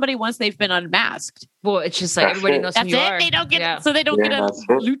happens to somebody once they've been unmasked? Well, it's just like That's everybody it. knows who That's you it. are. They don't get. Yeah. So they don't Yeah, get a that's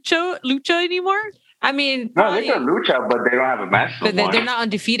it. lucha anymore. I mean, No, they probably- got lucha, but they don't have a mask no but more. they're not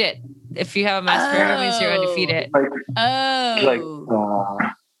undefeated. If you have a mask for her, that means you're Oh. undefeated. Oh,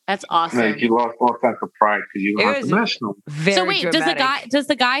 that's awesome. Like you lost all sense of pride because you It don't have was- the mask no more. Very So wait, dramatic. does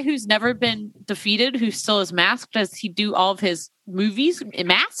the guy who's never been defeated, who still is masked, does he do all of his movies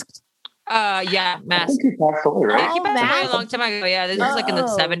masked? Yeah, I mask. think he passed away, right? Yeah, he passed away mask. a long time ago. Yeah, this was like in the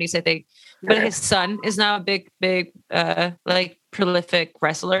Oh. 70s, I think. But Yeah. his son is now a big, like prolific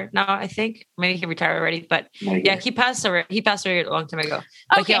wrestler now, I think. Maybe he retired already. But yeah, he passed away a long time ago.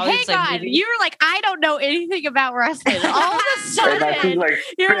 But Okay, he always, hang like, on. movies- You were like, I don't know anything about wrestling. All of a And that's sudden, like you're like,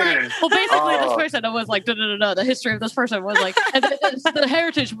 spinning. well, basically, this Oh. person was like, no. The history of this person was like, and then the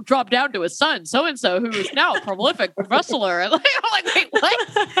heritage dropped down to his son, so and so, who is now a prolific wrestler. And like, I'm like, wait,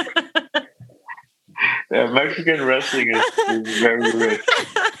 what? Yeah, Mexican wrestling is very rich.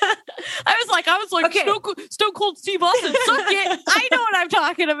 I was like, Okay. Stone Cold Steve Austin, suck it. I know what I'm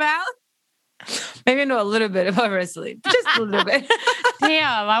talking about. Maybe I know a little bit about wrestling. Just a little bit.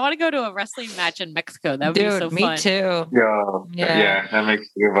 Damn, I want to go to a wrestling match in Mexico. That would be so me fun. too. Yeah, that makes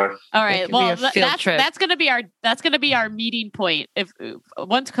three of us. All right. could be Well, a field trip. that's gonna be our meeting point. If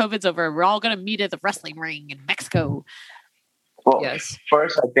once COVID's over, we're all gonna meet at the wrestling ring in Mexico. Well, Yes.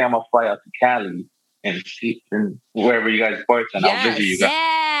 first I think I'm gonna fly out to Cali and see and wherever you guys bartend. I'll visit you guys.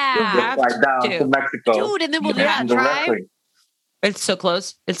 Yeah, have We'll fly down to. to Mexico. dude, and then we'll You have do the drive. wrestling. It's so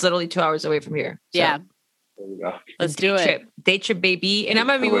close. It's literally 2 hours away from here. So, Yeah, There we go. let's do it. Day trip, baby. And I'm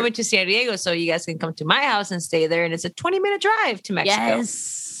going to be Do it. moving to San Diego, so you guys can come to my house and stay there. And it's a 20-minute drive to Mexico.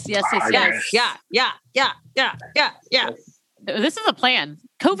 Yes, yes, yes, Ah, yes. Yeah. This is a plan.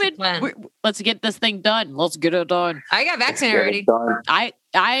 COVID. Plan. Let's get this thing done. Let's get it done. I got vaccinated Get already. it done.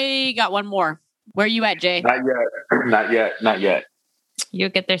 I got one more. Where you at, Jay? Not yet. You'll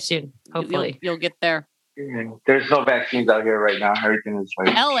get there soon, hopefully. You'll get there. There's no vaccines out here right now. Everything is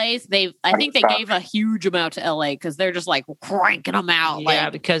like LA's I think they Stop. gave a huge amount to LA because they're just like cranking them out. Yeah,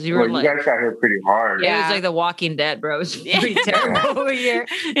 Like, because you well, were you like, guys got here pretty hard. it Yeah. was like The Walking Dead, bro. It was Yeah. pretty terrible over here.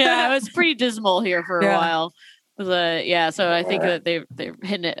 yeah, it was pretty dismal here for a Yeah. while. It was, so I think that they're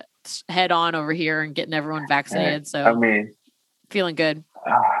hitting it head on over here and getting everyone vaccinated. So I mean, feeling good.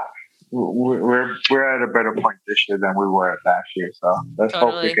 we're at a better point this year than we were last year. So let's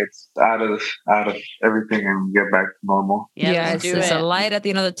hope Totally. it gets out of everything and get back to normal. Yeah, let's do it's it. a light at the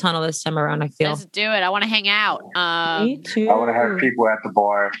end of the tunnel this time around, I feel. Let's do it. I want to hang out. Me too. I want to have people at the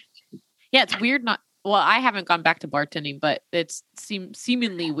bar. Yeah, it's weird. I haven't gone back to bartending, but it's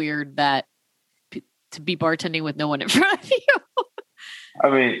seemingly weird that to be bartending with no one in front of you. I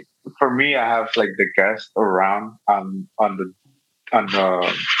mean, for me, I have like the guests around on the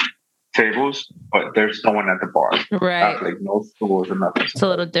tables, but there's no one at the bar. I Right. have like no stools or nothing. It's a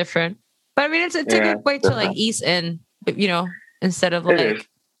little different. But I mean, it's a Yeah, good way to like different. ease in, instead of It like, is.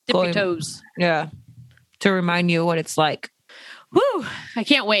 Dip your Going- toes. yeah, to remind you what it's like. Whew, I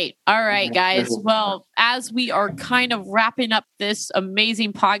can't wait. All right, guys. Mhm. Well, as we are kind of wrapping up this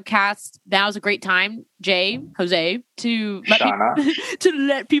amazing podcast, now's a great time, Jose, to let Shauna. to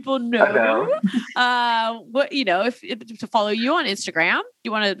let people know Adele. what if to follow you on Instagram.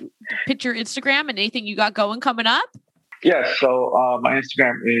 You want to pitch your Instagram and anything you got going coming up? Yeah, so my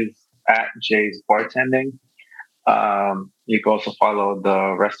Instagram is at Jay's Bartending. You can also follow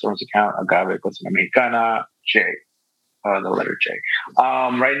the restaurant's account, Agave Cocina Mexicana, Jay, the letter J.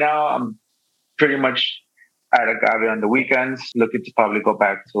 Right now, I'm pretty much at Agave on the weekends, looking to probably go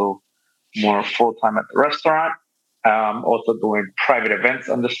back to more full-time at the restaurant. Also doing private events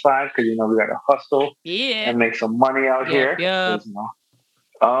on the side because, we got to hustle Yeah. and make some money out here. Yeah. 'Cause,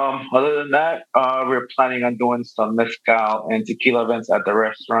 other than that, we're planning on doing some mezcal and tequila events at the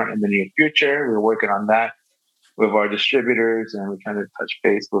restaurant in the near future. We're working on that with our distributors, and we're trying to touch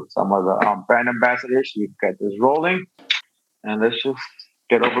base with some of the brand ambassadors so we can get this rolling. And let's just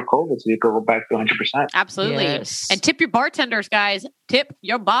get over COVID so you can go back to 100%. Absolutely. Yes. And tip your bartenders, guys. Tip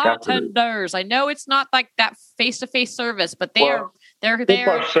your bartenders. I know it's not like that face-to-face service, but they're Tip they're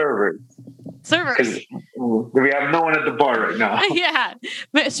our servers, servers. because we have no one at the bar right now. Yeah.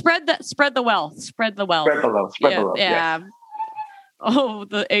 But spread the wealth. Spread the wealth. Spread the love. Spread the love. Yes. Yeah. Oh,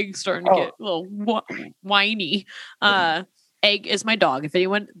 the egg's starting to get a little whiny. Egg is my dog. If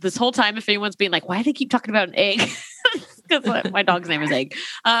anyone's being like, why do they keep talking about an egg? Because my dog's name is Egg.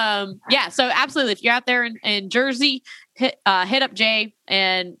 So absolutely. If you're out there in Jersey, hit up Jay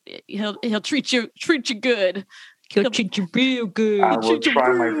and he'll treat you good. He'll treat you real good. I will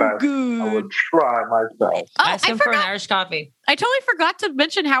try my best. I will try my best. Oh, Ask I him for an forgot. Irish coffee. I totally forgot to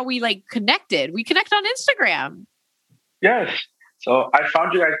mention how we connected. We connect on Instagram. Yes. So I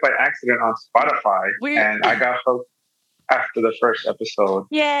found you guys by accident on Spotify, and I got hooked after the first episode.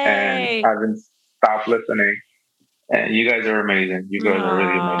 Yay! And I haven't stopped listening. And you guys are amazing. You guys are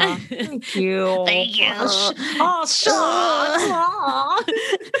really amazing. Thank you. Thank you. Oh,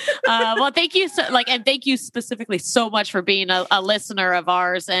 Well, thank you and thank you specifically so much for being a listener of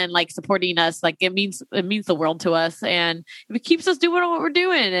ours and supporting us. It means the world to us, and it keeps us doing what we're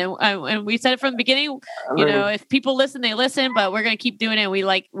doing. And we said it from the beginning. If people listen, they listen, but we're gonna keep doing it. We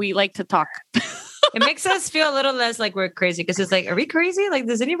like to talk. It makes us feel a little less like we're crazy because it's like, are we crazy? Like,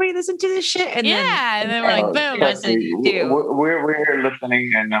 does anybody listen to this shit? And and then we're like, boom, trust listen. me, we're here listening,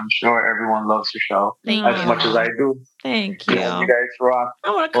 and I'm sure everyone loves the show Thank as you. much as I do. Thank you. You guys rock. I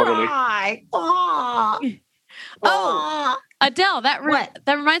want to Totally. cry. Oh, Adele, that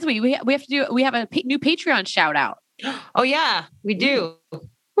reminds me. We have a new Patreon shout out. Oh yeah, we do.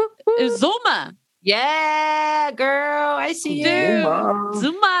 Zuma. Yeah, girl, I see Dude, you.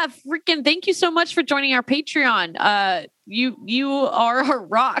 Zuma, freaking thank you so much for joining our Patreon. You are a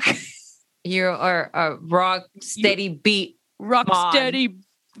rock. You're a rock steady beat. Rock Mom. steady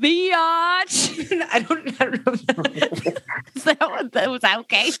biatch. I don't know. Was that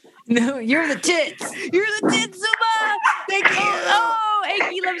okay? No, you're the tits. You're the Titsuma. Thank you. Oh,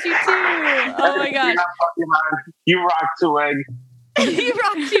 Eggy loves you too. Oh my gosh. You're not fucking lying. You rock to Egg. You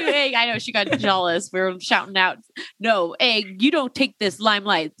rocked you, Egg. I know she got jealous. We were shouting out, "No, Egg, you don't take this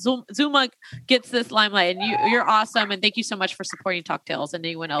limelight. Zuma gets this limelight, and you're awesome. And thank you so much for supporting Talk Tales and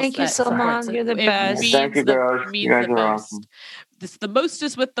anyone else. Thank you that so supports much. it. You're the It best. means Thank you, the- girls. means You guys the are most. awesome. This is the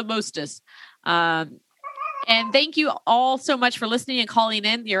mostest with the mostest. And thank you all so much for listening and calling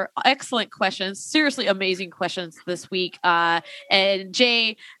in. Your excellent questions, seriously amazing questions this week. And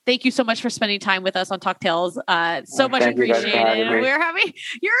Jay, thank you so much for spending time with us on Talk Tales. So much Thank you guys for appreciated. having me. We're having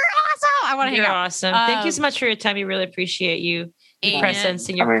you're awesome. I want to hang You're out. awesome. Thank you so much for your time. We really appreciate you. Your And- presence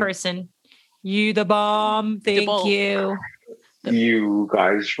and your person. You the bomb. Thank bomb. you. You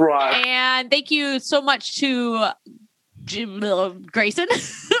guys rock. And thank you so much to Grayson.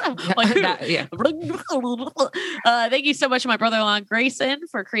 Like, Yeah. Thank you so much to my brother-in-law Grayson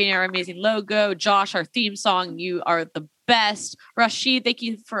for creating our amazing logo. Josh, our theme song, you are the best. Rashid, thank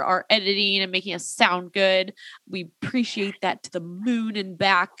you for our editing and making us sound good. We appreciate that to the moon and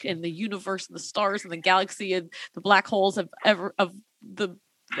back, and the universe and the stars and the galaxy and the black holes of the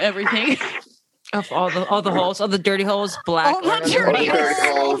everything. Of all the holes, all the dirty holes, black. All the dirty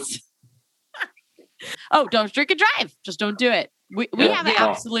holes. Oh, don't drink and drive. Just don't do it. We have an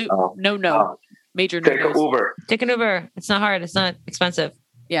absolute major Take an no-nos. Uber. Take an Uber. It's not hard. It's not expensive.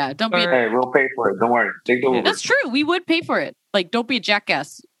 Yeah, don't be. Hey, we'll pay for it. Don't worry. Take the Uber. That's true. We would pay for it. Like, don't be a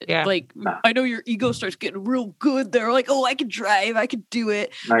jackass. Yeah. Like, I know your ego starts getting real good there. Like, oh, I can drive. I can do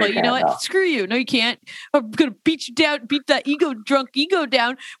it. No, you But you know can't, what? no. Screw you. No, you can't. I'm going to beat you down, beat that drunk ego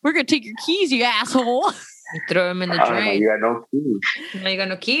down. We're going to take your keys, you asshole. You throw them in the I don't know. drain. You got no keys. Now you got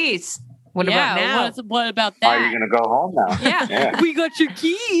no keys. What Yeah, about now? What about Are you that? going to go home now? Yeah. We got your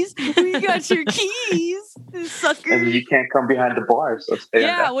keys. We got your keys, sucker. And you can't come behind the bar. So stay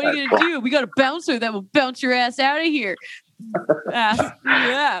Yeah, on what that are you side. gonna do? We got a bouncer that will bounce your ass out of here. Yeah.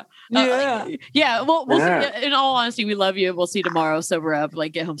 Yeah. Well, we'll Yeah. see. In all honesty, we love you. We'll see you tomorrow. Sober up.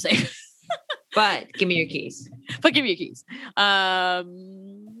 Like, get home safe. But give me your keys. But give me your keys.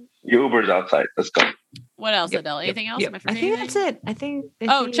 Your Uber's outside. Let's go. What else, Adele? Anything else? Am I I forgetting think anything? that's it. I think.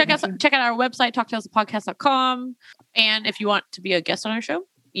 Oh, check out our website, talktalesthepodcast.com. And if you want to be a guest on our show,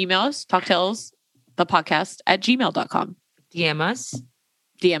 email us, talktalesthepodcast@gmail.com. DM us.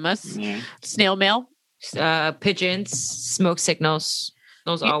 DM us. Snail mail. Pigeons, smoke signals.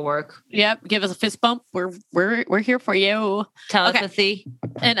 Those all work. Yep. Give us a fist bump. We're here for you. Telepathy.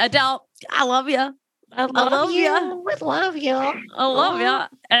 And Adele, I love you. I love you. We love you. I love you.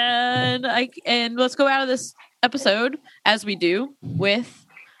 And let's go out of this episode as we do with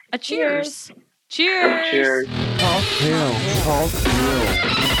a cheers. Cheers. Cheers. Talk Tales. Talk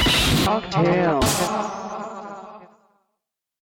Tales. Talk Tales.